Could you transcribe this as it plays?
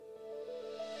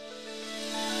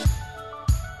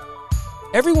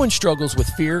Everyone struggles with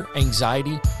fear,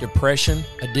 anxiety, depression,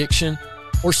 addiction,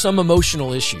 or some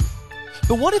emotional issue.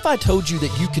 But what if I told you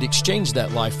that you could exchange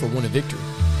that life for one of victory?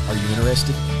 Are you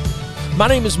interested? My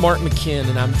name is Mark McKinn,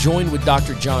 and I'm joined with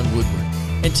Dr. John Woodward.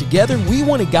 And together, we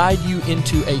want to guide you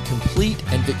into a complete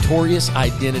and victorious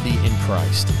identity in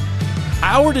Christ.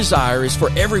 Our desire is for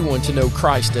everyone to know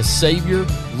Christ as Savior,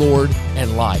 Lord,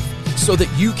 and life, so that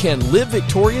you can live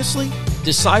victoriously,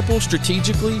 disciple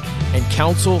strategically, and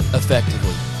counsel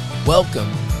effectively.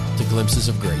 Welcome to Glimpses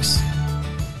of Grace.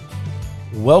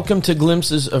 Welcome to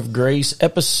Glimpses of Grace,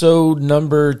 episode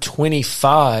number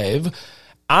 25.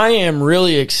 I am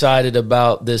really excited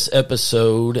about this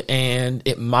episode, and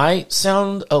it might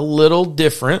sound a little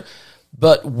different,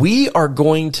 but we are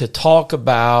going to talk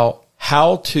about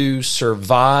how to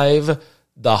survive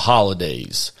the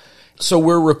holidays. So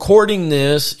we're recording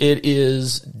this. It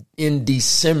is in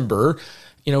December.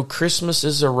 You know, Christmas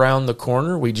is around the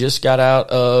corner. We just got out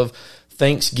of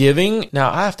Thanksgiving. Now,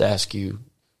 I have to ask you,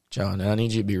 John, and I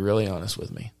need you to be really honest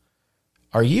with me.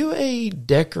 Are you a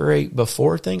decorate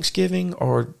before Thanksgiving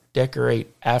or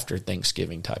decorate after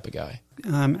Thanksgiving type of guy?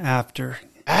 I'm after.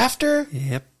 After?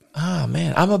 Yep. Ah,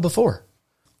 man, I'm a before.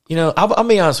 You know, I'll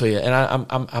be honest with you, and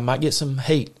I might get some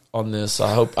hate on this.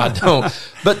 I hope I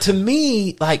don't. But to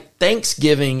me, like,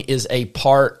 Thanksgiving is a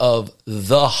part of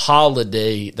the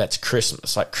holiday that's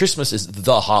Christmas. Like, Christmas is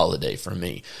the holiday for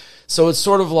me. So it's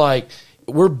sort of like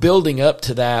we're building up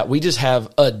to that. We just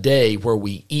have a day where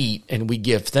we eat and we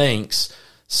give thanks.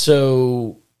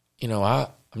 So, you know, I'm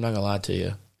not going to lie to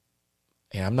you.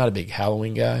 And I'm not a big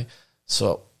Halloween guy.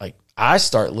 So, like, I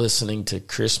start listening to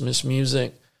Christmas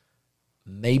music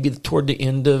maybe toward the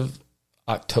end of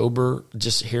October,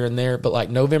 just here and there, but like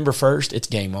November 1st, it's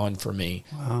game on for me.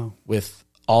 Wow. With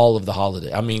all of the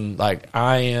holiday. I mean, like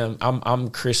I'm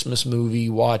Christmas movie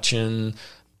watching.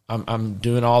 I'm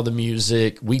doing all the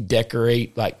music. We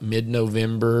decorate like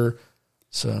mid-November.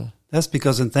 So that's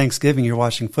because in Thanksgiving you're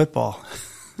watching football.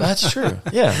 That's true.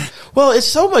 Yeah. Well, it's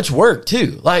so much work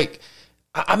too. Like,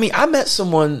 I mean, I met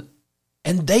someone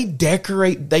and they get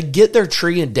their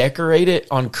tree and decorate it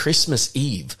on Christmas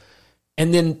Eve.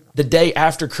 And then the day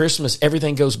after Christmas,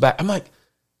 everything goes back. I'm like,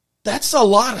 that's a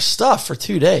lot of stuff for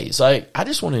 2 days. Like, I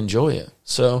just want to enjoy it.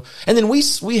 So, and then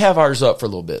we have ours up for a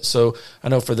little bit. So I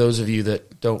know for those of you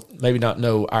that don't maybe not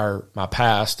know my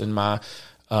past and my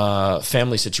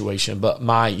family situation, but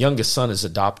my youngest son is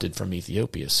adopted from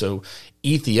Ethiopia. So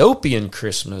Ethiopian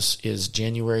Christmas is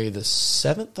January the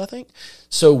 7th, I think.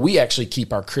 So we actually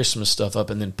keep our Christmas stuff up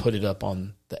and then put it up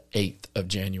on the 8th of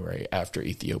January after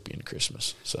Ethiopian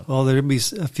Christmas. So, well, there'll be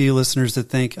a few listeners that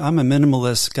think I'm a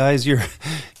minimalist, guys. You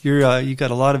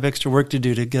got a lot of extra work to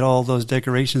do to get all those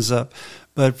decorations up.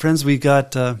 But friends, we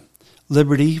got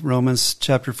liberty. Romans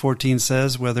chapter 14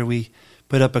 says whether we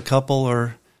put up a couple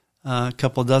or a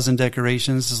couple dozen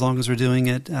decorations, as long as we're doing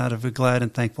it out of a glad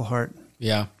and thankful heart.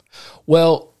 Yeah.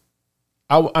 Well,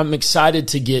 I'm excited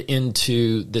to get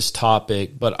into this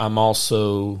topic, but I'm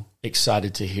also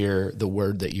excited to hear the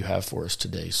word that you have for us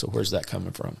today. So where's that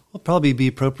coming from? It'll probably be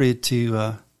appropriate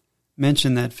to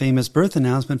mention that famous birth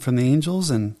announcement from the angels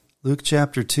in Luke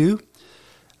chapter 2,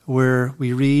 where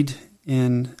we read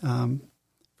in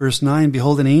verse 9,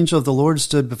 "Behold, an angel of the Lord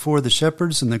stood before the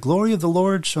shepherds, and the glory of the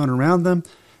Lord shone around them,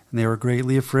 and they were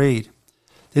greatly afraid.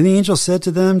 Then the angel said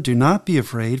to them, 'Do not be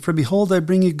afraid, for behold, I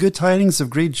bring you good tidings of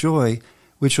great joy,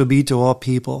 which will be to all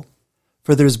people.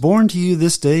 For there is born to you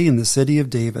this day in the city of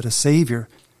David a Savior,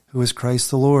 who is Christ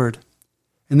the Lord.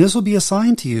 And this will be a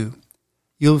sign to you.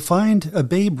 You will find a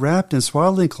babe wrapped in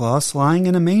swaddling cloths lying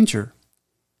in a manger.'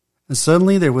 And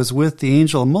suddenly there was with the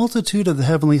angel a multitude of the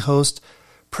heavenly host,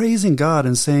 praising God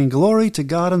and saying, 'Glory to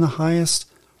God in the highest,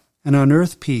 and on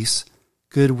earth peace,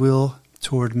 goodwill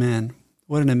toward men.'"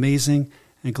 What an amazing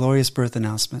and glorious birth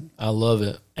announcement. I love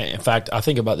it. In fact, I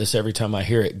think about this every time I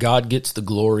hear it. God gets the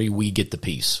glory, we get the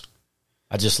peace.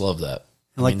 I just love that.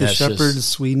 And like the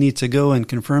shepherds, we need to go and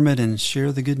confirm it and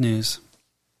share the good news.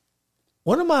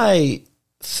 One of my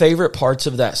favorite parts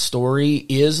of that story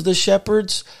is the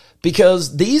shepherds,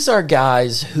 because these are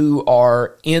guys who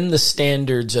are, in the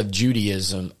standards of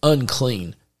Judaism,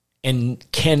 unclean and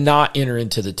cannot enter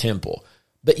into the temple.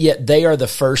 But yet they are the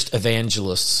first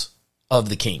evangelists of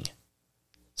the king.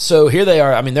 So here they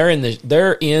are. I mean, they're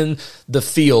in the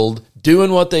field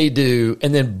doing what they do,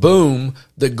 and then boom,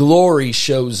 the glory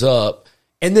shows up,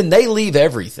 and then they leave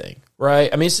everything,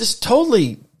 right? I mean, it's just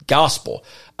totally gospel.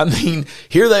 I mean,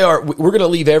 here they are. We're going to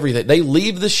leave everything. They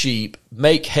leave the sheep,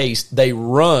 make haste. They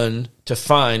run to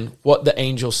find what the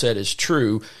angel said is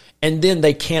true, and then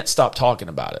they can't stop talking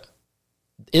about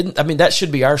it. I mean, that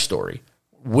should be our story.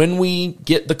 when we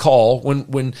get the call,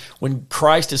 when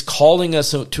Christ is calling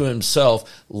us to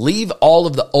himself, leave all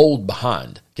of the old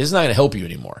behind, because it's not going to help you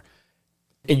anymore.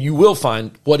 And you will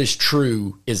find what is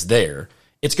true is there.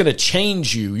 It's going to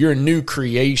change you. You're a new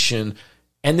creation.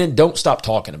 And then don't stop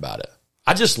talking about it.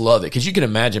 I just love it, because you can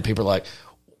imagine people are like,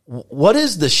 what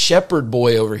is the shepherd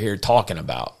boy over here talking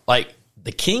about? Like,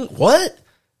 the king? What?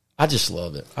 I just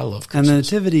love it. I love Christmas. And the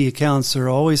nativity accounts are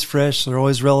always fresh. They're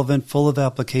always relevant, full of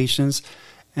applications.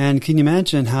 And can you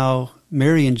imagine how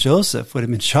Mary and Joseph would have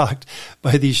been shocked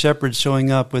by these shepherds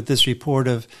showing up with this report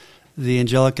of the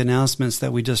angelic announcements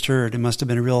that we just heard? It must have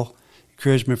been a real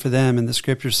encouragement for them. And the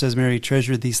scripture says Mary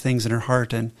treasured these things in her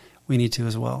heart, and we need to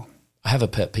as well. I have a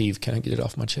pet peeve. Can I get it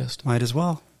off my chest? Might as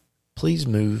well. Please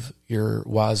move your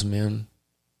wise men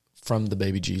from the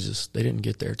baby Jesus. They didn't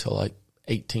get there till like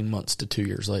 18 months to 2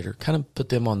 years later. Kind of put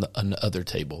them on the other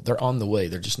table. They're on the way.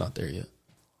 They're just not there yet.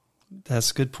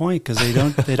 That's a good point, because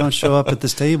they don't show up at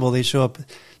this table. They show up,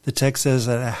 the text says,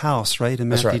 at a house, right, in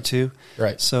Matthew 2.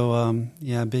 Right. So,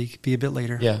 be a bit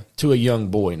later. Yeah, to a young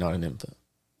boy, not an infant.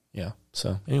 Yeah.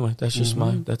 So anyway, that's just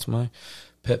that's my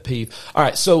pet peeve. All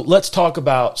right, so let's talk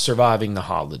about surviving the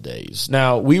holidays.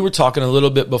 Now, we were talking a little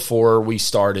bit before we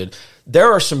started.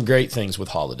 There are some great things with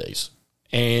holidays,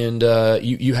 and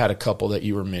you had a couple that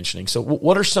you were mentioning. So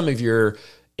what are some of your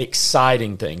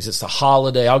exciting things? It's the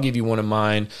holiday. I'll give you one of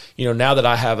mine. Now that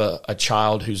I have a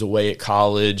child who's away at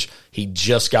college, he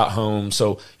just got home.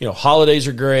 So, holidays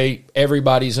are great.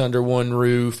 Everybody's under one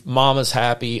roof. Mama's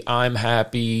happy. I'm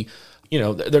happy.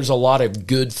 There's a lot of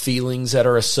good feelings that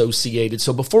are associated.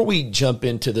 So before we jump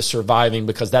into the surviving,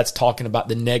 because that's talking about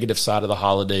the negative side of the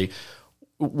holiday,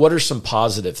 what are some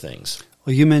positive things?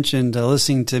 Well, you mentioned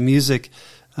listening to music.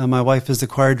 My wife is the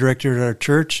choir director at our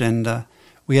church, and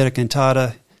we had a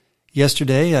cantata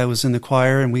yesterday. I was in the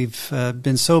choir, and we've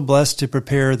been so blessed to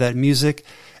prepare that music.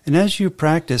 And as you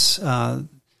practice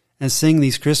and sing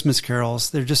these Christmas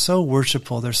carols, they're just so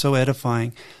worshipful. They're so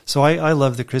edifying. So I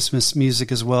love the Christmas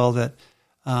music as well, that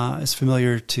is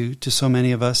familiar to so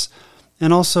many of us.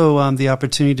 And also the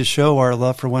opportunity to show our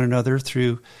love for one another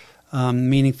through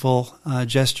meaningful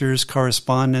gestures,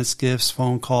 correspondence, gifts,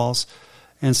 phone calls.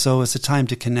 And so it's a time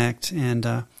to connect.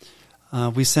 And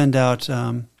we send out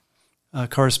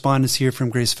correspondence here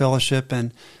from Grace Fellowship,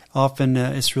 and often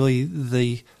it's really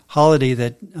the holiday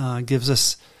that gives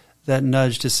us that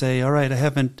nudge to say, all right, I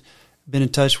haven't been in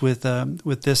touch with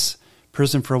this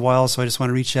person for a while, so I just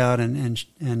want to reach out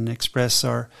and express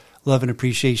our love and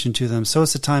appreciation to them. So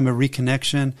it's a time of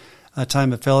reconnection, a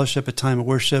time of fellowship, a time of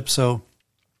worship. So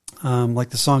like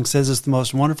the song says, it's the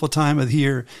most wonderful time of the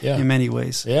year in many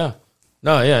ways. Yeah.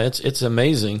 No, yeah, it's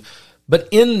amazing. But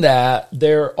in that,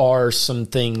 there are some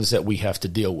things that we have to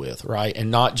deal with, right? And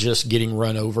not just getting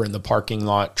run over in the parking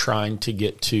lot trying to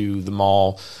get to the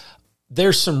mall.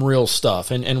 There's some real stuff.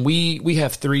 And we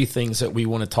have three things that we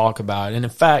want to talk about. And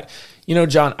in fact,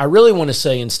 John, I really want to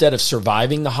say, instead of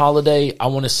surviving the holiday, I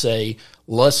want to say,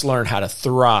 let's learn how to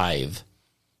thrive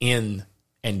in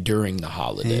and during the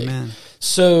holiday. Amen.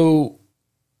 So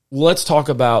let's talk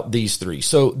about these three.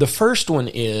 So the first one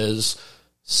is,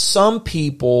 some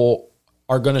people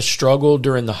are going to struggle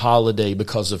during the holiday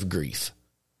because of grief.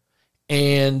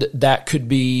 And that could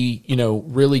be,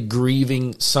 really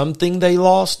grieving something they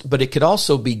lost, but it could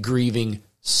also be grieving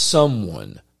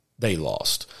someone they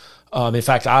lost. In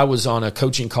fact, I was on a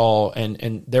coaching call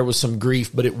and there was some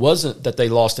grief, but it wasn't that they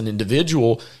lost an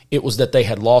individual. It was that they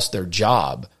had lost their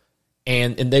job.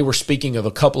 And they were speaking of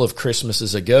a couple of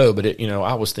Christmases ago, but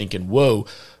I was thinking, whoa,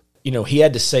 he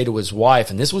had to say to his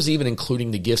wife, and this was even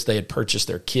including the gifts they had purchased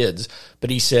their kids, but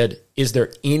he said, is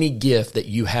there any gift that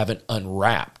you haven't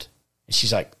unwrapped? And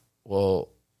she's like, well,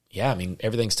 yeah,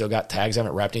 everything's still got tags. I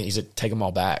haven't wrapped it. He said, take them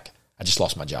all back. I just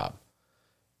lost my job.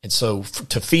 And so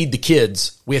to feed the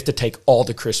kids, we have to take all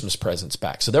the Christmas presents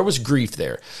back. So there was grief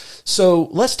there. So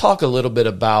let's talk a little bit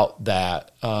about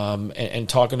that and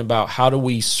talking about how do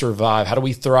we survive, how do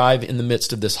we thrive in the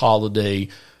midst of this holiday,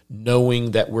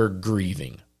 knowing that we're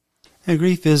grieving. And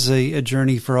grief is a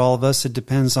journey for all of us. It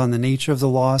depends on the nature of the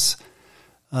loss,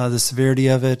 the severity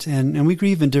of it, and we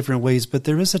grieve in different ways, but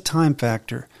there is a time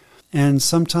factor. And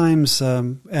sometimes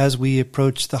as we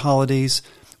approach the holidays,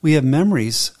 we have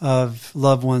memories of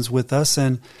loved ones with us,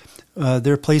 and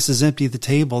their place is empty at the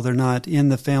table. They're not in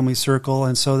the family circle,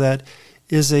 and so that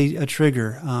is a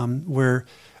trigger where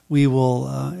we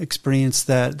will experience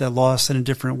that loss in a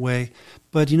different way.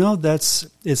 But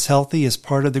it's healthy, it's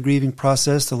part of the grieving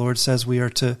process. The Lord says we are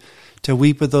to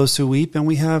weep with those who weep, and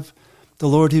we have the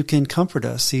Lord who can comfort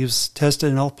us. He was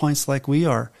tested in all points like we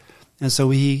are, and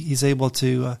so He's able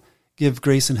to give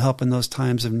grace and help in those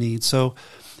times of need. So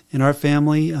in our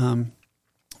family,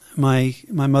 my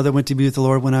mother went to be with the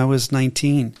Lord when I was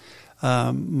 19.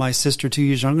 My sister, 2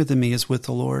 years younger than me, is with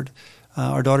the Lord.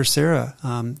 Our daughter Sarah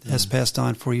has passed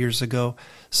on 4 years ago.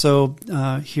 So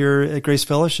here at Grace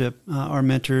Fellowship, our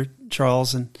mentor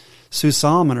Charles and Sue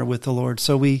Solomon are with the Lord.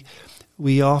 So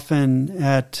we often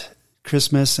at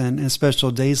Christmas and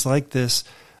special days like this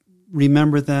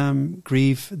remember them,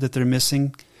 grieve that they're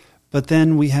missing, but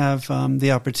then we have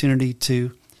the opportunity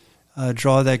to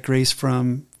draw that grace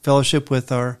from fellowship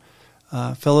with our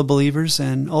fellow believers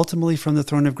and ultimately from the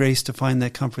throne of grace to find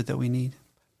that comfort that we need.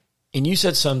 And you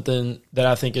said something that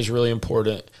I think is really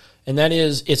important, and that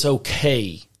is it's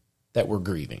okay that we're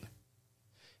grieving.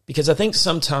 Because I think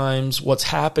sometimes what's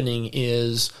happening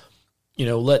is,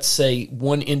 let's say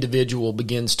one individual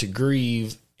begins to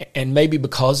grieve, and maybe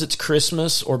because it's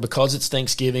Christmas or because it's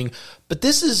Thanksgiving, but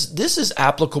this is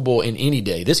applicable in any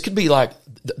day. This could be like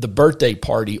the birthday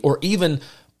party or even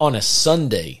on a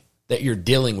Sunday that you're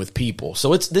dealing with people.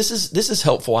 So this is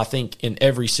helpful, I think, in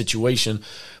every situation.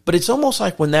 But it's almost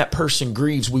like when that person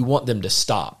grieves, we want them to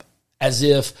stop, as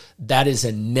if that is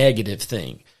a negative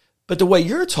thing. But the way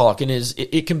you're talking is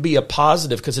it can be a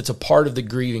positive because it's a part of the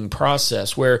grieving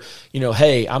process where,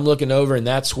 hey, I'm looking over and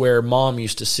that's where mom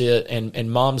used to sit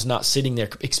and mom's not sitting there,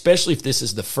 especially if this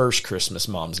is the first Christmas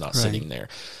mom's not sitting there.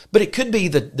 But it could be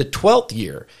the 12th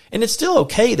year. And it's still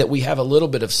okay that we have a little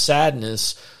bit of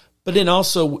sadness. But then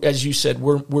also, as you said,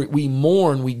 we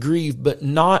mourn, we grieve, but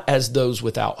not as those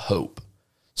without hope.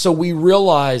 So we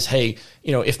realize, hey,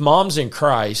 if mom's in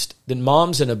Christ, then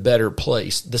mom's in a better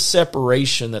place. The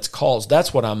separation that's caused,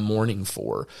 that's what I'm mourning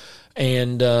for.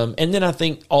 And then I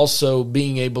think also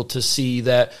being able to see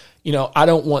that, I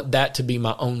don't want that to be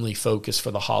my only focus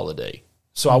for the holiday.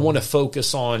 So I want to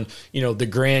focus on, the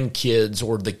grandkids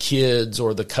or the kids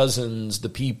or the cousins, the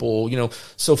people,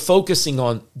 so focusing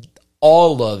on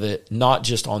all of it, not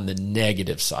just on the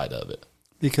negative side of it.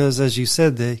 Because as you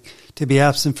said, to be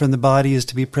absent from the body is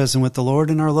to be present with the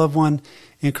Lord, and our loved one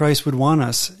in Christ would want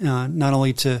us not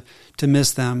only to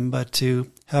miss them, but to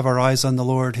have our eyes on the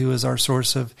Lord, who is our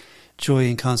source of joy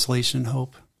and consolation and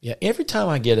hope. Yeah, every time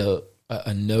I get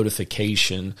a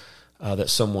notification that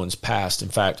someone's passed, in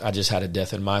fact, I just had a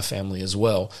death in my family as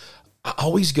well, I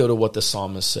always go to what the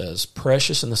psalmist says,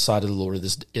 precious in the sight of the Lord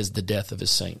is the death of his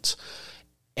saints.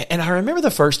 And I remember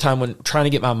the first time when trying to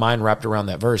get my mind wrapped around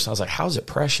that verse, I was like, how is it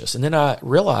precious? And then I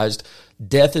realized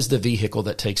death is the vehicle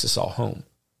that takes us all home.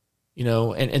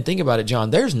 And think about it, John,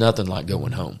 there's nothing like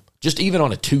going home, just even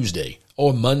on a Tuesday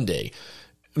or Monday.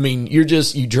 I mean, you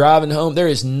driving home. There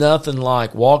is nothing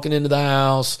like walking into the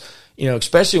house,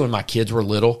 especially when my kids were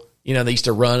little. They used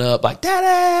to run up like,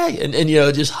 Daddy, and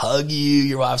just hug you.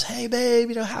 Your wife's, hey,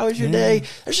 babe, how was your day?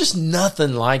 There's just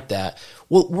nothing like that.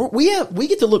 Well, we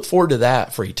get to look forward to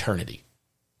that for eternity,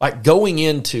 like going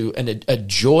into a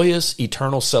joyous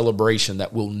eternal celebration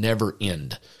that will never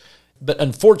end. But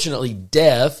unfortunately,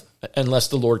 death, unless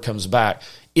the Lord comes back,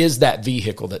 is that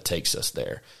vehicle that takes us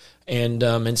there.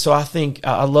 And so I think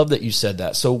I love that you said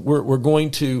that. So we're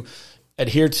going to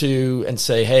adhere to and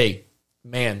say, hey,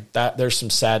 man, that there's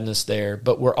some sadness there,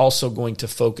 but we're also going to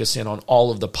focus in on all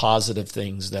of the positive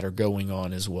things that are going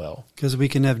on as well. Because we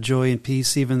can have joy and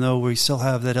peace even though we still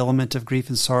have that element of grief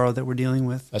and sorrow that we're dealing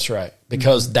with. That's right,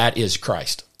 because that is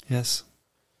Christ. Yes.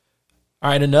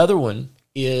 All right, another one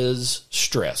is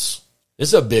stress. This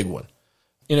is a big one.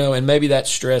 And maybe that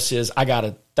stress is I got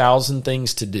 1,000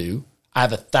 things to do. I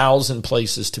have 1,000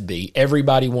 places to be.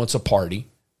 Everybody wants a party,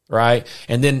 right?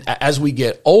 And then as we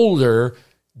get older,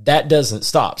 that doesn't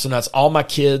stop. So that's all my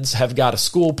kids have got a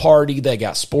school party. They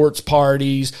got sports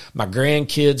parties. My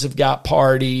grandkids have got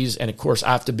parties. And of course,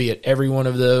 I have to be at every one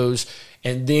of those.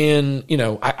 And then,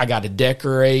 I got to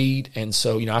decorate. And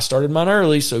so, I started mine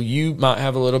early. So you might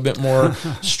have a little bit more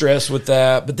stress with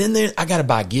that. But then I got to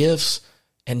buy gifts.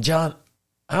 And John,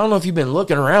 I don't know if you've been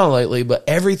looking around lately, but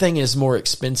everything is more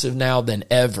expensive now than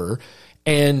ever.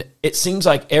 And it seems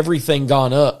like everything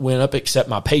went up except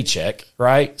my paycheck,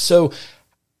 right? So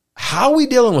how are we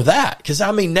dealing with that? Because,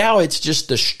 now it's just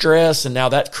the stress, and now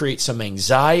that creates some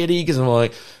anxiety because I'm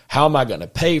like, how am I going to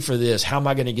pay for this? How am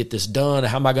I going to get this done?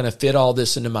 How am I going to fit all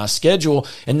this into my schedule?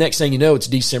 And next thing you know, it's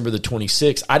December the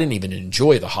 26th. I didn't even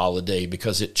enjoy the holiday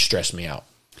because it stressed me out.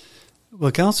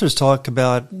 Well, counselors talk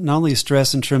about not only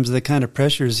stress in terms of the kind of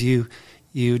pressures you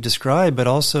describe, but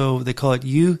also they call it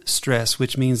eustress,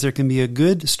 which means there can be a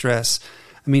good stress.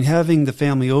 Having the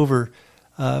family over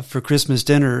for Christmas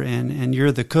dinner and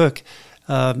you're the cook,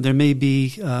 there may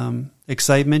be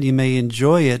excitement, you may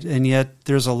enjoy it, and yet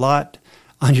there's a lot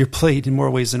on your plate in more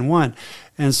ways than one.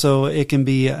 And so it can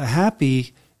be a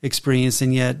happy experience,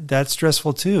 and yet that's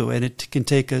stressful too, and it can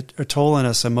take a toll on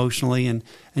us emotionally and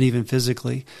even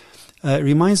physically. It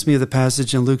reminds me of the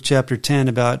passage in Luke chapter 10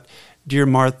 about dear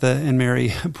Martha and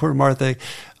Mary. Poor Martha,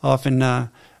 often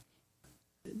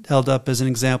held up as an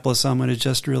example of someone who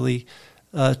just really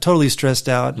totally stressed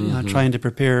out, trying to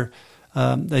prepare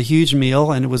a huge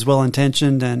meal, and it was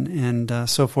well-intentioned and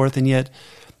so forth, and yet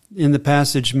in the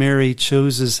passage, Mary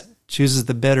chooses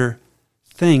the better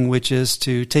thing, which is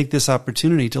to take this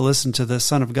opportunity to listen to the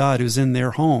Son of God who's in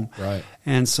their home. Right.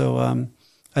 And so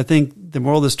I think the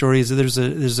moral of the story is that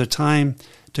there's a time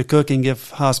to cook and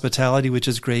give hospitality, which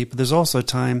is great, but there's also a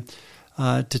time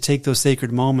to take those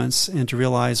sacred moments and to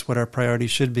realize what our priority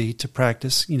should be to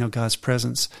practice, God's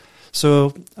presence.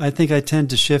 So I think I tend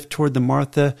to shift toward the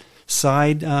Martha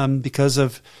side because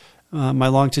of my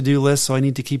long to-do list, so I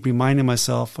need to keep reminding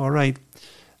myself, all right,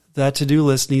 that to-do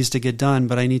list needs to get done,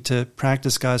 but I need to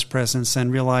practice God's presence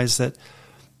and realize that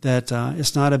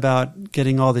it's not about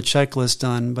getting all the checklists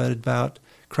done, but about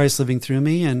Christ living through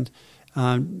me and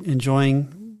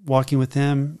enjoying walking with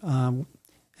Him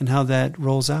and how that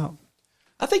rolls out.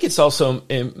 I think it's also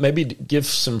maybe give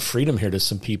some freedom here to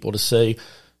some people to say,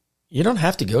 you don't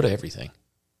have to go to everything,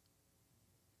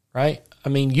 right? I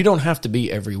mean, you don't have to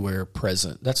be everywhere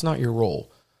present. That's not your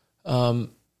role.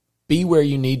 Be where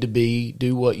you need to be,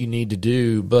 do what you need to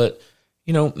do. But,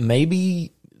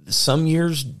 maybe some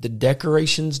years the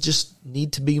decorations just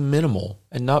need to be minimal,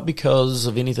 and not because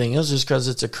of anything else, just because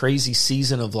it's a crazy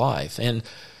season of life. And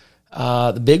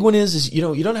the big one is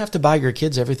you don't have to buy your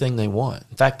kids everything they want.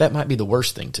 In fact, that might be the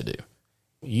worst thing to do.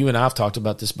 You and I have talked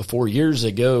about this before. Years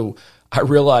ago, I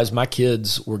realized my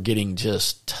kids were getting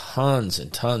just tons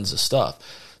and tons of stuff.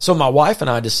 So my wife and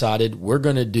I decided we're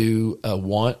going to do a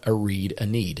want, a read, a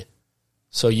need.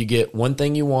 So you get one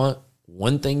thing you want,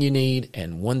 one thing you need,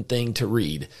 and one thing to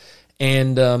read.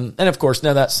 And of course,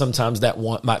 now that sometimes that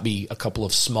want might be a couple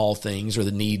of small things, or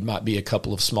the need might be a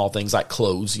couple of small things like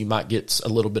clothes. You might get a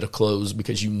little bit of clothes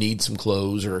because you need some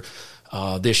clothes, or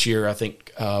this year I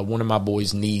think one of my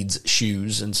boys needs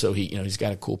shoes, and so he's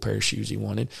got a cool pair of shoes he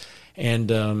wanted.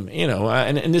 And,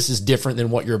 and this is different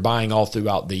than what you're buying all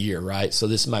throughout the year, right? So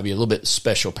this might be a little bit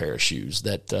special pair of shoes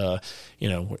that,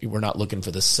 we're not looking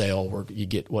for the sale where you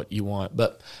get what you want.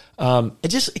 But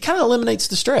it kind of eliminates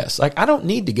the stress. Like, I don't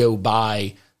need to go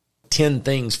buy 10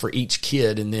 things for each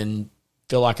kid and then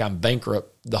feel like I'm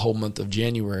bankrupt the whole month of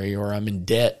January, or I'm in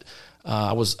debt.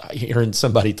 I was hearing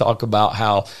somebody talk about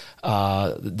how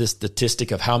this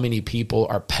statistic of how many people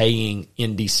are paying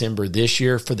in December this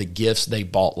year for the gifts they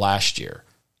bought last year.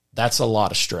 That's a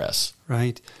lot of stress.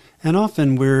 Right. And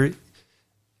often we're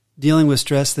dealing with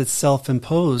stress that's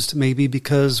self-imposed, maybe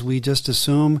because we just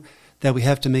assume that we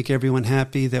have to make everyone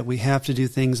happy, that we have to do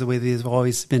things the way they've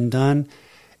always been done.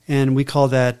 And we call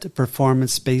that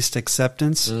performance-based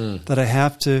acceptance, that I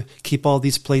have to keep all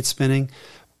these plates spinning.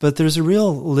 But there's a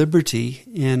real liberty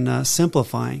in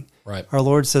simplifying. Right. Our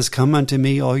Lord says, "Come unto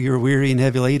me, all you are weary and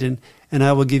heavy laden, and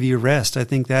I will give you rest." I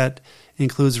think that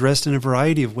includes rest in a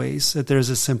variety of ways, that there's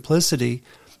a simplicity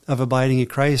of abiding in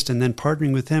Christ and then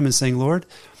partnering with Him and saying, "Lord,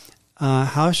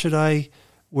 how should I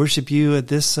worship you at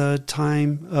this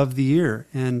time of the year,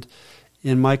 and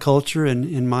in my culture and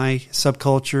in my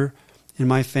subculture, in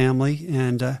my family,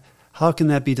 and how can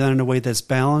that be done in a way that's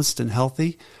balanced and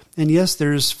healthy?" And yes,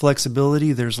 there's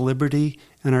flexibility, there's liberty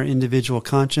in our individual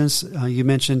conscience. You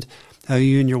mentioned how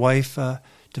you and your wife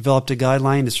developed a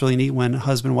guideline. It's really neat when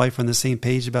husband and wife are on the same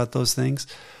page about those things.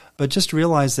 But just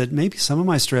realize that maybe some of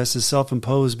my stress is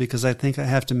self-imposed because I think I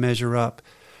have to measure up.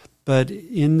 But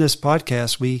in this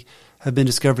podcast, we have been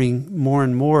discovering more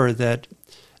and more that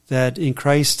in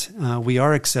Christ we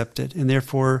are accepted, and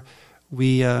therefore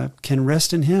we can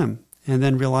rest in Him, and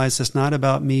then realize it's not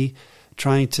about me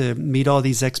trying to meet all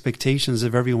these expectations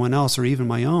of everyone else or even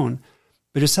my own,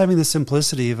 but just having the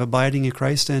simplicity of abiding in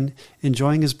Christ and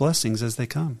enjoying His blessings as they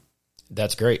come.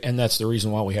 That's great. And that's the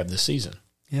reason why we have this season.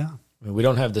 Yeah. I mean, we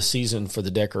don't have the season for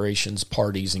the decorations,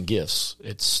 parties, and gifts.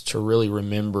 It's to really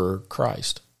remember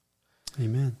Christ.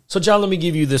 Amen. So, John, let me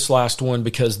give you this last one,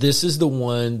 because this is the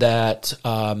one that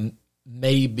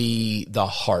may be the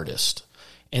hardest.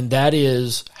 And that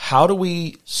is, how do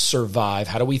we survive?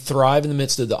 How do we thrive in the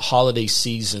midst of the holiday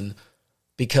season?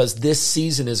 Because this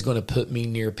season is going to put me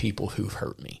near people who've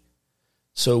hurt me.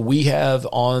 So we have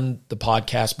on the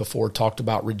podcast before talked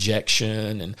about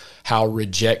rejection, and how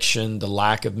rejection, the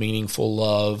lack of meaningful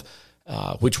love,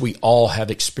 which we all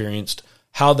have experienced,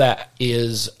 how that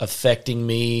is affecting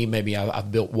me. Maybe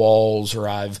I've built walls, or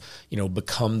I've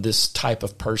become this type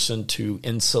of person to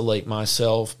insulate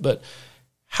myself. But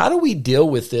how do we deal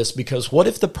with this? Because what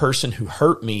if the person who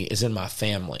hurt me is in my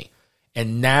family?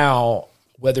 And now,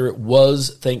 whether it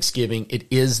was Thanksgiving, it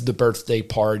is the birthday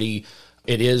party,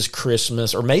 it is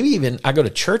Christmas, or maybe even I go to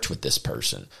church with this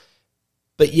person.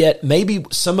 But yet maybe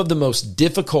some of the most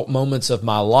difficult moments of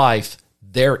my life,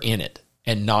 they're in it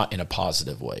and not in a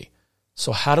positive way.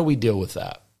 So how do we deal with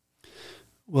that?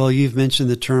 Well, you've mentioned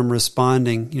the term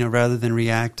responding, rather than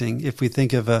reacting. If we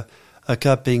think of a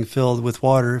cup being filled with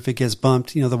water, if it gets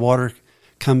bumped, the water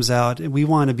comes out. And we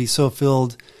want to be so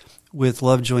filled with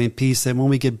love, joy, and peace that when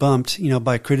we get bumped,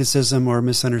 by criticism or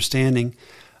misunderstanding,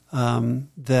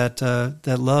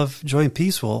 that love, joy, and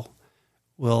peace will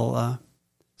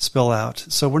spill out.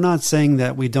 So we're not saying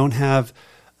that we don't have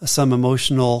some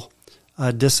emotional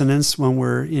dissonance when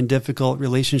we're in difficult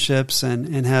relationships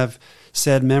and have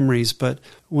sad memories. But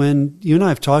when you and I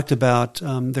have talked about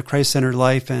the Christ-centered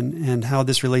life and how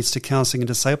this relates to counseling and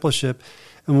discipleship,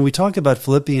 and when we talk about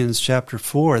Philippians chapter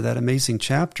 4, that amazing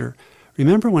chapter,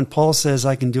 remember when Paul says,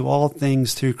 I can do all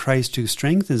things through Christ who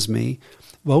strengthens me,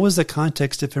 what was the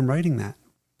context of him writing that?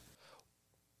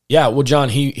 Yeah, well, John,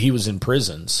 he was in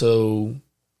prison, so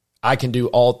I can do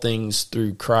all things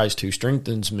through Christ who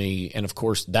strengthens me. And of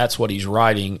course, that's what he's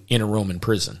writing in a Roman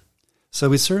prison. So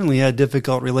we certainly had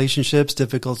difficult relationships,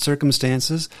 difficult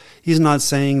circumstances. He's not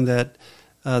saying that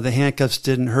the handcuffs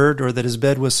didn't hurt or that his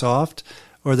bed was soft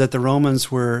or that the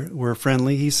Romans were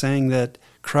friendly. He's saying that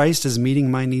Christ is meeting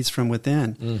my needs from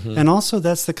within. Mm-hmm. And also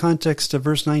that's the context of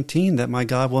verse 19, that my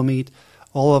God will meet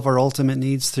all of our ultimate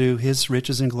needs through his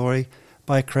riches and glory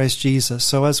by Christ Jesus.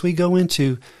 So as we go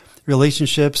into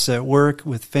relationships at work,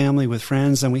 with family, with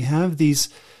friends, and we have these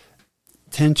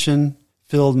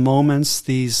tension-filled moments,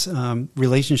 these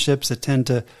relationships that tend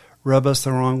to rub us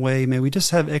the wrong way, may we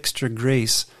just have extra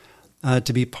grace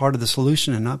to be part of the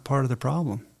solution and not part of the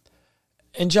problem.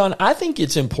 And John, I think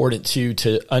it's important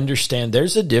to understand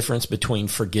there's a difference between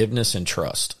forgiveness and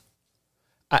trust.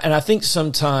 And I think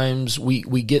sometimes we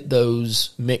get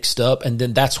those mixed up, and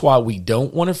then that's why we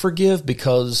don't want to forgive,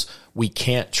 because we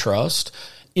can't trust.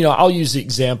 I'll use the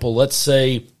example. Let's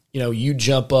say, you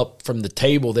jump up from the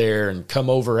table there and come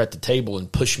over at the table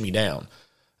and push me down.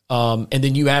 And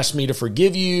then you ask me to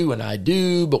forgive you, and I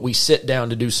do, but we sit down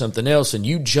to do something else, and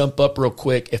you jump up real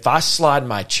quick. If I slide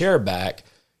my chair back,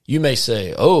 you may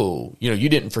say, oh, you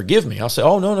didn't forgive me. I'll say,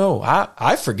 oh, no,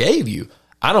 I forgave you.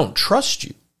 I don't trust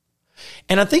you.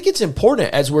 And I think it's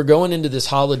important as we're going into this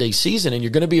holiday season and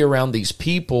you're going to be around these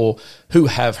people who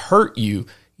have hurt you,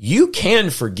 you can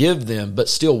forgive them, but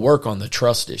still work on the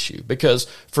trust issue, because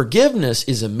forgiveness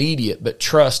is immediate, but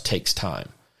trust takes time.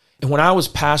 And when I was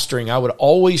pastoring, I would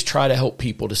always try to help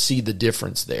people to see the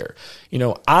difference there.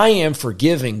 I am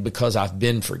forgiving because I've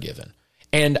been forgiven,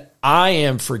 and I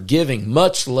am forgiving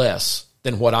much less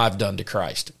than what I've done to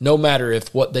Christ. No matter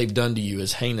if what they've done to you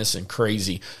is heinous and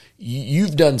crazy,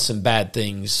 you've done some bad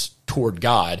things toward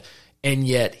God, and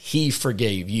yet he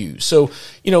forgave you. So,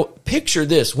 picture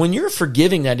this. When you're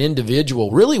forgiving that individual,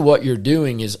 really what you're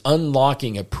doing is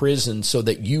unlocking a prison so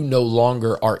that you no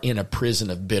longer are in a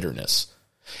prison of bitterness.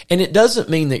 And it doesn't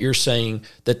mean that you're saying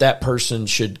that person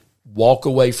should walk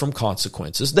away from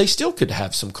consequences. They still could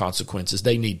have some consequences.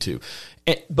 They need to.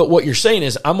 But what you're saying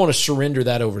is, I'm going to surrender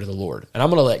that over to the Lord, and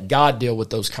I'm going to let God deal with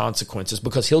those consequences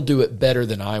because he'll do it better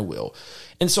than I will.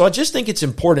 And so I just think it's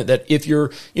important that if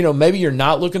you're, maybe you're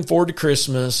not looking forward to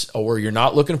Christmas, or you're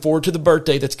not looking forward to the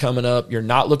birthday that's coming up, you're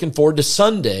not looking forward to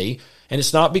Sunday, and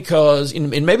it's not because,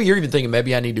 and maybe you're even thinking,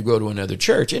 maybe I need to go to another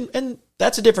church, and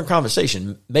that's a different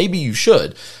conversation. Maybe you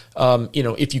should,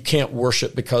 if you can't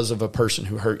worship because of a person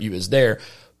who hurt you is there.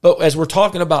 But as we're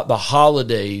talking about the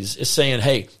holidays, it's saying,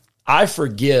 hey, I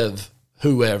forgive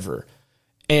whoever.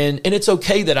 And it's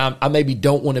okay that I maybe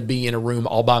don't want to be in a room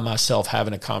all by myself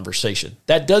having a conversation.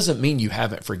 That doesn't mean you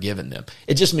haven't forgiven them.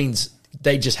 It just means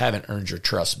they just haven't earned your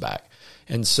trust back.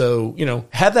 And so,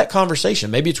 have that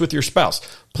conversation. Maybe it's with your spouse.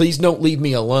 Please don't leave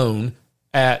me alone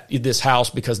at this house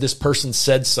because this person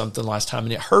said something last time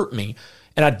and it hurt me,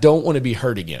 and I don't want to be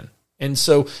hurt again. And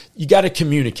so you got to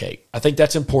communicate. I think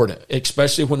that's important,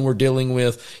 especially when we're dealing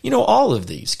with, all of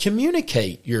these.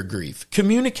 Communicate your grief,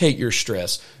 communicate your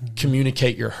stress,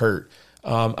 communicate your hurt.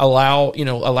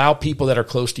 Allow people that are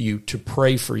close to you to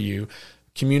pray for you.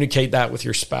 Communicate that with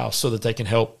your spouse so that they can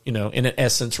help, in an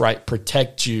essence,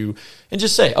 protect you, and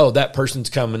just say, oh, that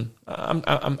person's coming.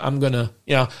 I'm going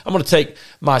to take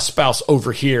my spouse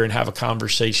over here and have a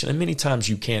conversation. And many times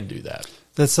you can do that.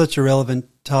 That's such a relevant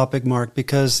topic, Mark,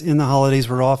 because in the holidays,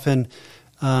 we're often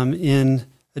in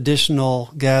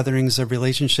additional gatherings of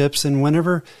relationships. And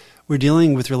whenever we're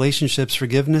dealing with relationships,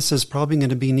 forgiveness is probably going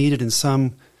to be needed in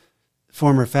some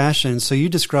form or fashion. So you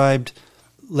described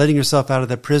letting yourself out of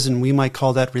the prison, we might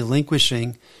call that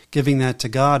relinquishing, giving that to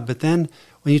God. But then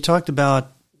when you talked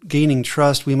about gaining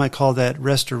trust, we might call that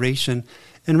restoration.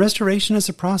 And restoration is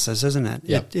a process, isn't it?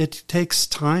 Yeah. It takes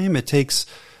time. It takes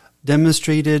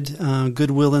demonstrated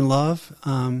goodwill and love.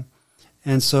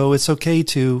 And so it's okay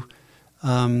to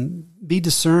be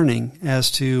discerning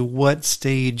as to what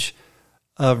stage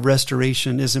of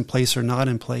restoration is in place or not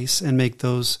in place, and make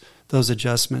those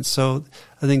adjustments. So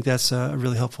I think that's a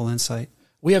really helpful insight.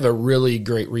 We have a really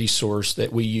great resource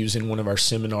that we use in one of our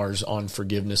seminars on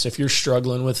forgiveness. If you're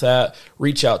struggling with that,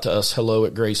 reach out to us,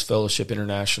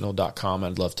 hello@gracefellowshipinternational.com.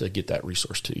 I'd love to get that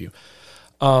resource to you.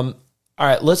 All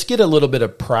right, let's get a little bit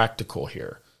of practical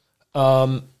here.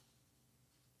 So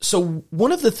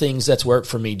one of the things that's worked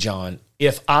for me, John,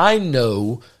 if I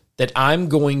know that I'm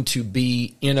going to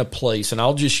be in a place, and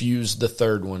I'll just use the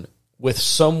third one, with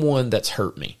someone that's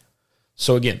hurt me.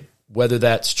 So again, whether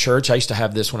that's church, I used to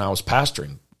have this when I was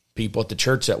pastoring, people at the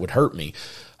church that would hurt me.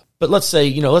 But let's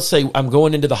say I'm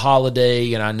going into the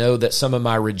holiday and I know that some of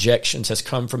my rejections has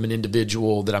come from an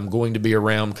individual that I'm going to be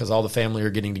around because all the family are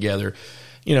getting together.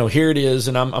 Here it is,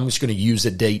 and I'm just going to use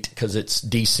a date because it's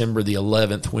December the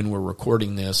 11th when we're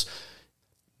recording this.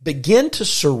 Begin to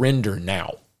surrender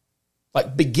now.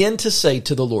 Like, begin to say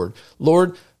to the Lord,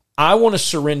 Lord, I want to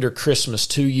surrender Christmas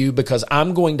to you because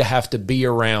I'm going to have to be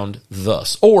around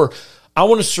thus. Or I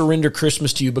want to surrender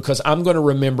Christmas to you because I'm going to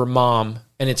remember Mom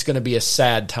and it's going to be a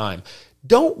sad time.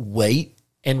 Don't wait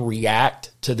and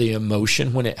react to the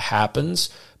emotion when it happens.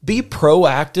 Be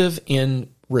proactive in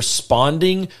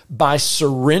responding by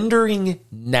surrendering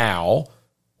now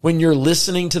when you're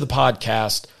listening to the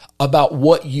podcast about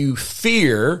what you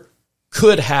fear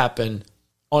could happen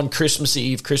on Christmas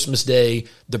Eve, Christmas Day,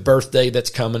 the birthday that's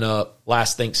coming up,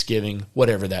 last Thanksgiving,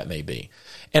 whatever that may be.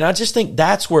 And I just think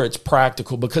that's where it's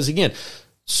practical because, again,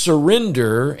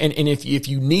 surrender, and if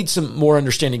you need some more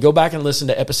understanding, go back and listen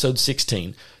to episode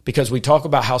 16 because we talk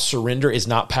about how surrender is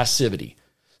not passivity.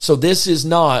 So this is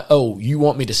not, oh, you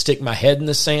want me to stick my head in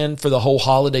the sand for the whole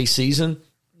holiday season?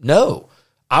 No,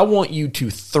 I want you to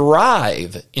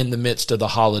thrive in the midst of the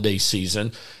holiday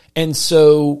season. And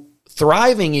so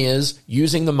thriving is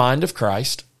using the mind of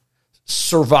Christ.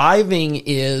 Surviving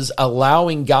is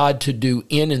allowing God to do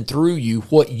in and through you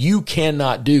what you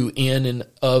cannot do in and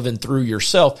of and through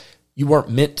yourself. You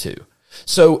weren't meant to.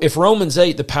 So if Romans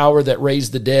 8, the power that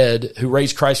raised the dead, who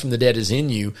raised Christ from the dead is in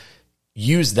you,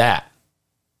 use that.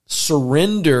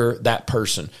 Surrender that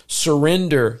person.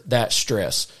 Surrender that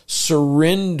stress.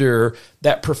 Surrender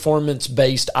that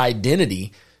performance-based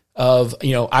identity of,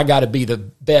 I got to be the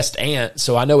best aunt,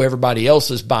 so I know everybody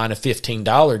else is buying a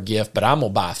 $15 gift, but I'm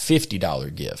going to buy a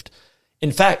 $50 gift.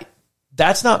 In fact,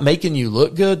 that's not making you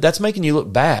look good. That's making you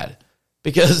look bad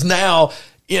because now,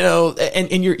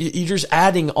 and you're just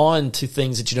adding on to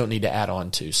things that you don't need to add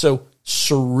on to. So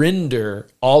surrender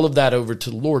all of that over to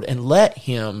the Lord and let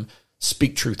Him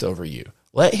speak truth over you.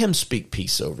 Let Him speak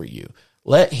peace over you.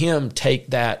 Let Him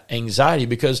take that anxiety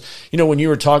because, when you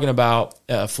were talking about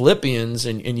Philippians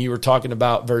and you were talking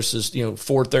about verses,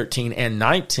 4:13 and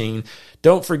 19,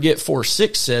 don't forget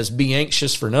 4:6 says, be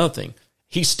anxious for nothing.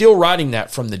 He's still writing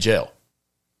that from the jail.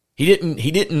 He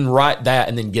didn't write that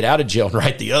and then get out of jail and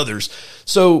write the others.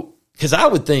 So, because I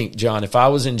would think, John, if I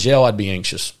was in jail, I'd be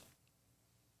anxious,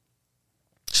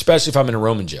 especially if I'm in a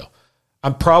Roman jail.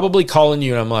 I'm probably calling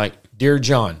you and I'm like, dear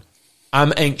John,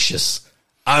 I'm anxious.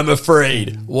 I'm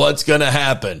afraid. What's going to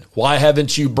happen? Why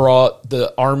haven't you brought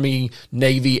the Army,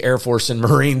 Navy, Air Force, and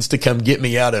Marines to come get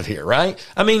me out of here, right?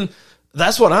 I mean,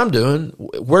 that's what I'm doing.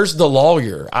 Where's the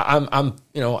lawyer? I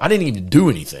didn't even do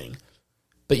anything.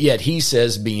 But yet he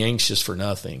says, be anxious for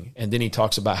nothing. And then he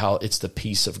talks about how it's the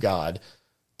peace of God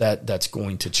that's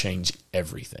going to change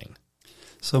everything.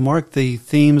 So, Mark, the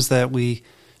themes that we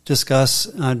discuss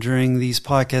during these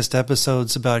podcast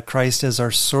episodes about Christ as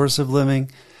our source of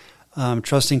living,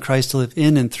 trusting Christ to live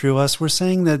in and through us, we're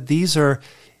saying that these are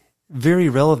very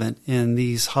relevant in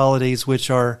these holidays, which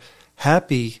are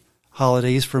happy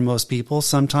holidays for most people.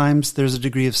 Sometimes there's a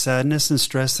degree of sadness and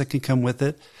stress that can come with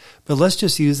it. But let's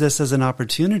just use this as an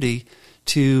opportunity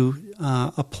to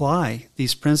apply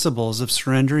these principles of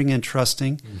surrendering and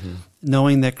trusting,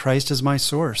 knowing that Christ is my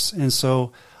source. And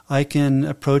so I can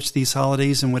approach these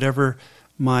holidays in whatever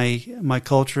my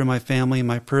culture, my family,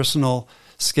 my personal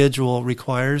schedule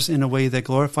requires in a way that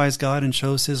glorifies God and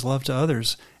shows His love to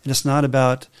others. And it's not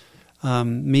about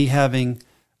me having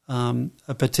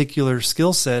a particular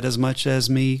skill set as much as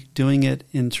me doing it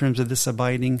in terms of this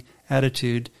abiding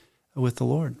attitude with the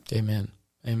Lord. Amen.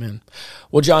 Amen.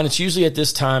 Well, John, it's usually at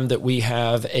this time that we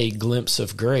have a glimpse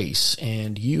of grace,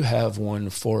 and you have one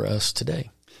for us today.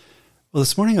 Well,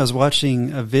 this morning I was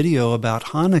watching a video about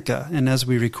Hanukkah, and as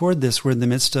we record this, we're in the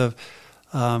midst of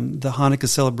the Hanukkah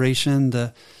celebration,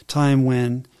 the time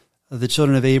when the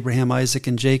children of Abraham, Isaac,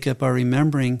 and Jacob are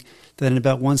remembering that in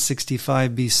about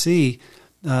 165 BC,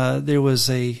 there was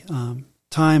a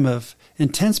time of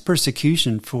intense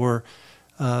persecution for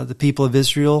the people of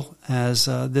Israel as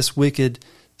this wicked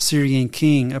Syrian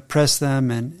king oppressed them,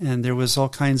 and there was all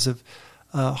kinds of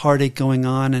heartache going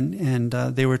on, and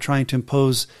they were trying to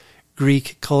impose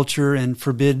Greek culture and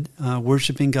forbid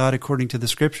worshiping God according to the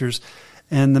scriptures.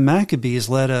 And the Maccabees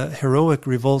led a heroic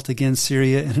revolt against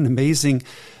Syria and an amazing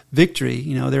victory.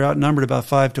 You know, they're outnumbered about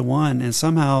 5-1, and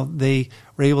somehow they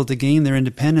were able to gain their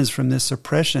independence from this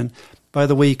oppression. By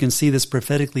the way, you can see this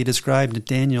prophetically described in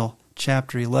Daniel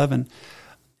chapter 11.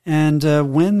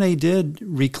 And when they did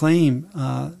reclaim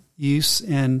use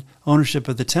and ownership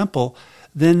of the temple,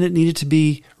 then it needed to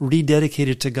be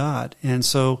rededicated to God. And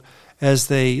so as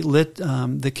they lit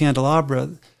the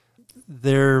candelabra,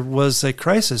 there was a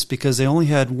crisis because they only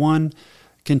had one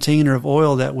container of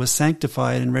oil that was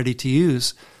sanctified and ready to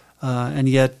use, and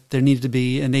yet there needed to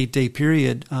be an 8-day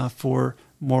period for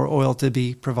more oil to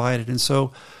be provided. And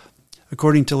so,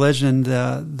 according to legend,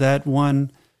 that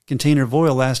one container of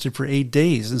oil lasted for 8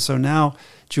 days. And so now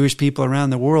Jewish people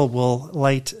around the world will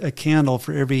light a candle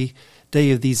for every day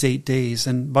of these 8 days.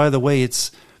 And by the way,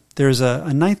 there's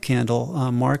a ninth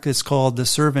candle, Mark. It's called the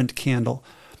servant candle,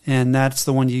 and that's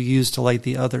the one you use to light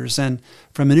the others. And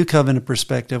from a New Covenant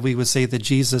perspective, we would say that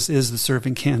Jesus is the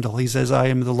servant candle. He says, I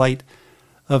am the light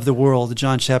of the world.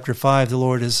 John chapter 5, the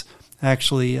Lord is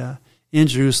actually in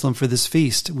Jerusalem for this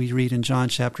feast, we read in John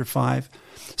chapter 5.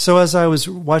 So as I was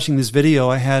watching this video,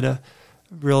 I had a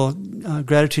real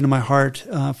gratitude in my heart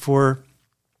for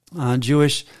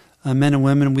Jewish men and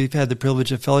women we've had the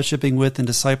privilege of fellowshipping with and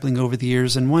discipling over the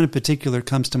years. And one in particular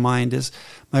comes to mind is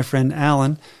my friend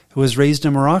Alan, who was raised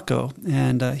in Morocco.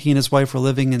 And he and his wife were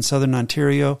living in southern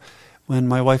Ontario when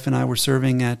my wife and I were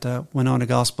serving at Winona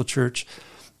Gospel Church.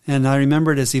 And I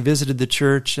remembered as he visited the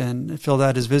church and filled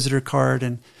out his visitor card,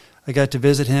 and I got to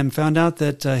visit him, found out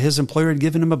that his employer had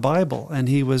given him a Bible, and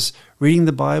he was reading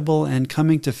the Bible and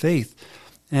coming to faith.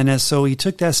 And so he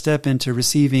took that step into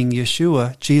receiving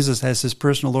Yeshua, Jesus, as his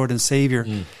personal Lord and Savior.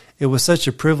 It was such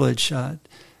a privilege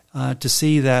to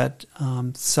see that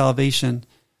salvation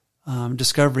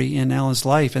discovery in Alan's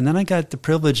life. And then I got the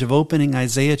privilege of opening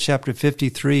Isaiah chapter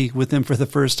 53 with him for the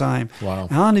first time. Wow.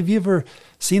 Alan, have you ever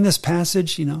seen this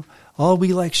passage? You know, all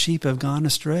we like sheep have gone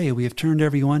astray. We have turned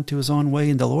everyone to his own way,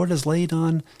 and the Lord has laid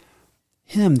on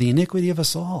him the iniquity of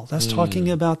us all. That's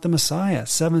talking about the Messiah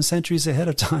 7 centuries ahead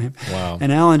of time. Wow. And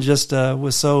Alan just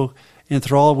was so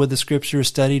enthralled with the scripture,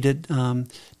 studied it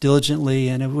diligently,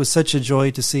 and it was such a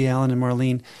joy to see Alan and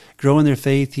Marlene grow in their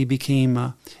faith. He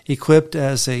became equipped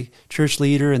as a church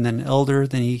leader and then elder.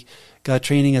 Then he got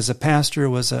training as a pastor,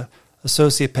 was a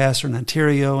associate pastor in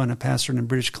Ontario and a pastor in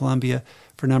British Columbia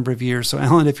for a number of years. So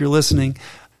Alan, if you're listening,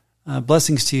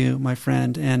 blessings to you, my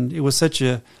friend. And it was such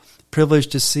a privilege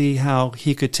to see how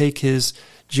he could take his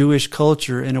Jewish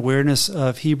culture and awareness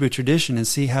of Hebrew tradition and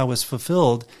see how it was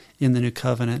fulfilled in the New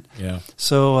Covenant. Yeah.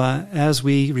 So as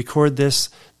we record this,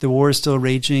 the war is still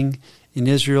raging in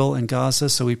Israel and Gaza,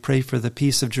 so we pray for the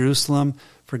peace of Jerusalem,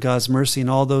 for God's mercy and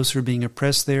all those who are being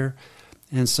oppressed there.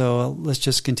 And so let's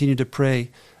just continue to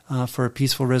pray for a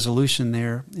peaceful resolution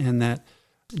there, and that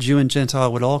Jew and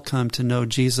Gentile would all come to know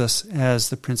Jesus as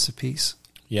the Prince of Peace.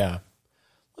 Yeah.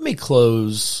 Let me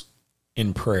close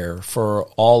in prayer for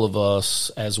all of us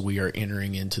as we are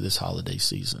entering into this holiday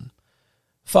season.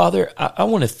 Father, I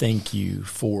want to thank you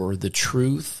for the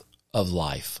truth of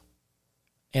life.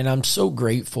 And I'm so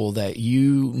grateful that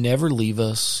you never leave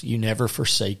us, you never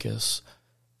forsake us,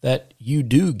 that you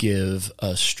do give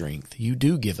us strength, you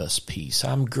do give us peace.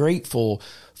 I'm grateful,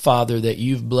 Father, that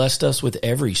you've blessed us with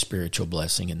every spiritual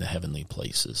blessing in the heavenly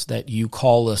places, that you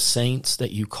call us saints,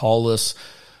 that you call us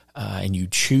and you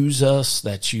choose us,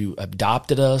 that you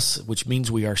adopted us, which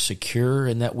means we are secure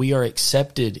and that we are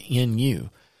accepted in you.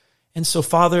 And so,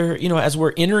 Father, as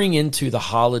we're entering into the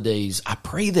holidays, I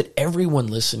pray that everyone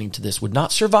listening to this would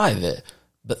not survive it,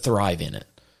 but thrive in it.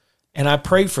 And I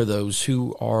pray for those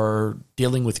who are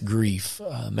dealing with grief.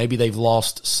 Maybe they've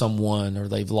lost someone or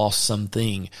they've lost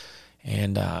something.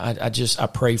 And I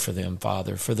pray for them,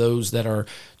 Father, for those that are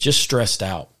just stressed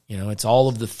out. It's all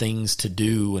of the things to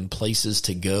do and places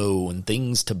to go and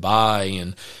things to buy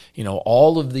and,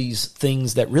 all of these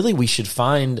things that really we should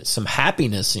find some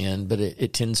happiness in, but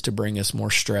it tends to bring us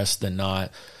more stress than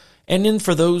not. And then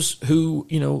for those who,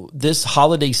 this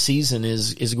holiday season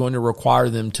is going to require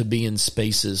them to be in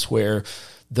spaces where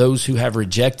those who have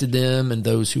rejected them and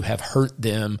those who have hurt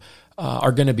them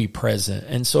are going to be present.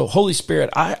 And so, Holy Spirit,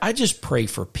 I just pray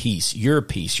for peace, your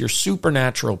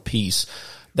supernatural peace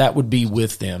that would be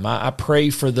with them. I pray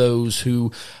for those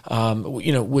who,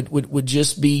 would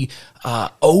just be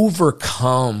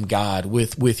overcome, God,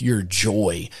 with your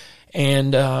joy.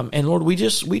 And Lord, we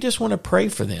just want to pray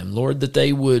for them, Lord, that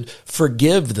they would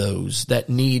forgive those that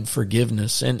need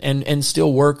forgiveness and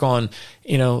still work on,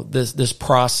 this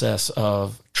process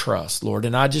of trust, Lord.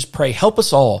 And I just pray, help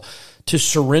us all to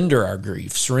surrender our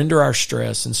grief, surrender our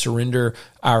stress, and surrender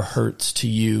our hurts to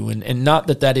you. And not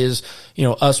that is,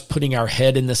 us putting our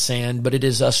head in the sand, but it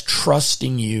is us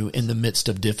trusting you in the midst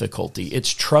of difficulty.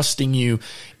 It's trusting you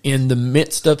in the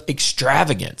midst of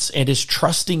extravagance, and it's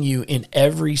trusting you in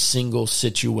every single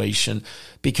situation,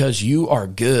 because you are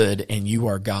good and you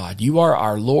are God. You are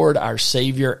our Lord, our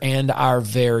Savior, and our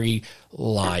very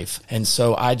life. And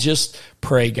so I just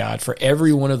pray, God, for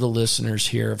every one of the listeners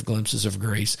here of Glimpses of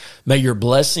Grace, may your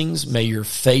blessings, may your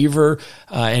favor,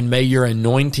 and may your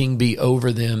anointing be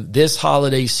over them this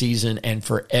holiday season and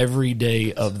for every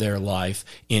day of their life.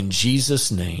 In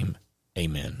Jesus' name,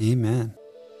 amen. Amen.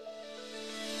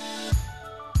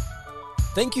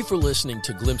 Thank you for listening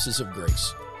to Glimpses of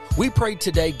Grace. We pray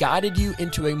today guided you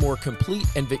into a more complete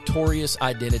and victorious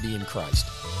identity in Christ.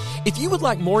 If you would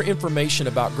like more information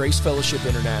about Grace Fellowship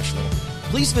International,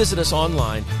 please visit us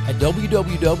online at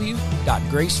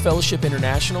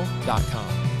www.gracefellowshipinternational.com.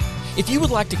 If you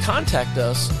would like to contact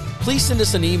us, please send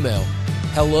us an email,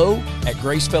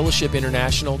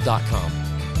 hello@gracefellowshipinternational.com.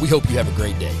 We hope you have a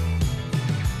great day.